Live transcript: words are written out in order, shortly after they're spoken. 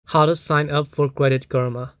How to sign up for Credit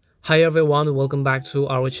Karma. Hi everyone, welcome back to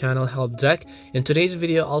our channel Help Deck. In today's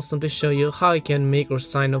video, I'll simply show you how you can make or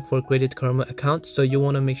sign up for Credit Karma account, so you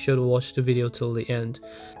want to make sure to watch the video till the end.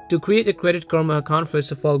 To create a Credit Karma account,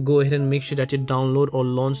 first of all, go ahead and make sure that you download or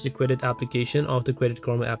launch the credit application of the Credit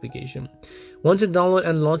Karma application. Once you download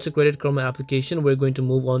and launch the Credit Karma application, we're going to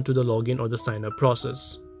move on to the login or the sign up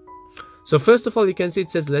process. So first of all, you can see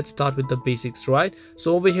it says let's start with the basics, right?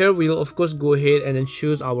 So over here we'll of course go ahead and then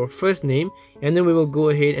choose our first name, and then we will go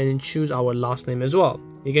ahead and then choose our last name as well.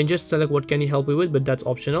 You can just select what can you help me with, but that's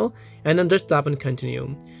optional, and then just tap on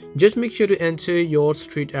continue. Just make sure to enter your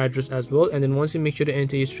street address as well, and then once you make sure to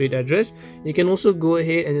enter your street address, you can also go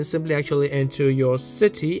ahead and then simply actually enter your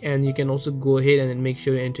city, and you can also go ahead and then make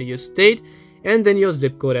sure to enter your state and then your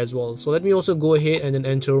zip code as well. So let me also go ahead and then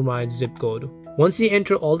enter my zip code. Once you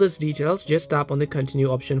enter all these details, just tap on the continue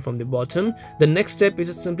option from the bottom. The next step is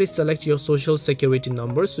to simply select your social security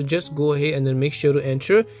number. So just go ahead and then make sure to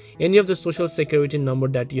enter any of the social security number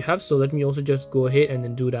that you have. So let me also just go ahead and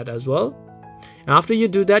then do that as well. After you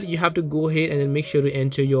do that, you have to go ahead and then make sure to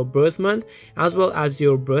enter your birth month as well as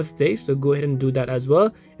your birthday. So go ahead and do that as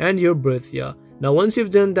well, and your birth year. Now once you've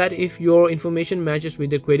done that, if your information matches with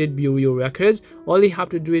the credit bureau records, all you have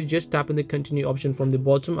to do is just tap on the continue option from the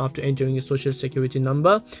bottom after entering your social security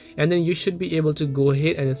number, and then you should be able to go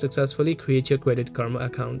ahead and then successfully create your Credit Karma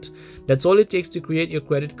account. That's all it takes to create your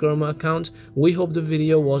Credit Karma account. We hope the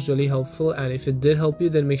video was really helpful, and if it did help you,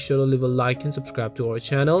 then make sure to leave a like and subscribe to our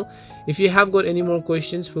channel. If you have got any more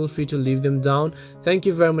questions, feel free to leave them down. Thank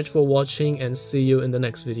you very much for watching, and see you in the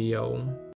next video.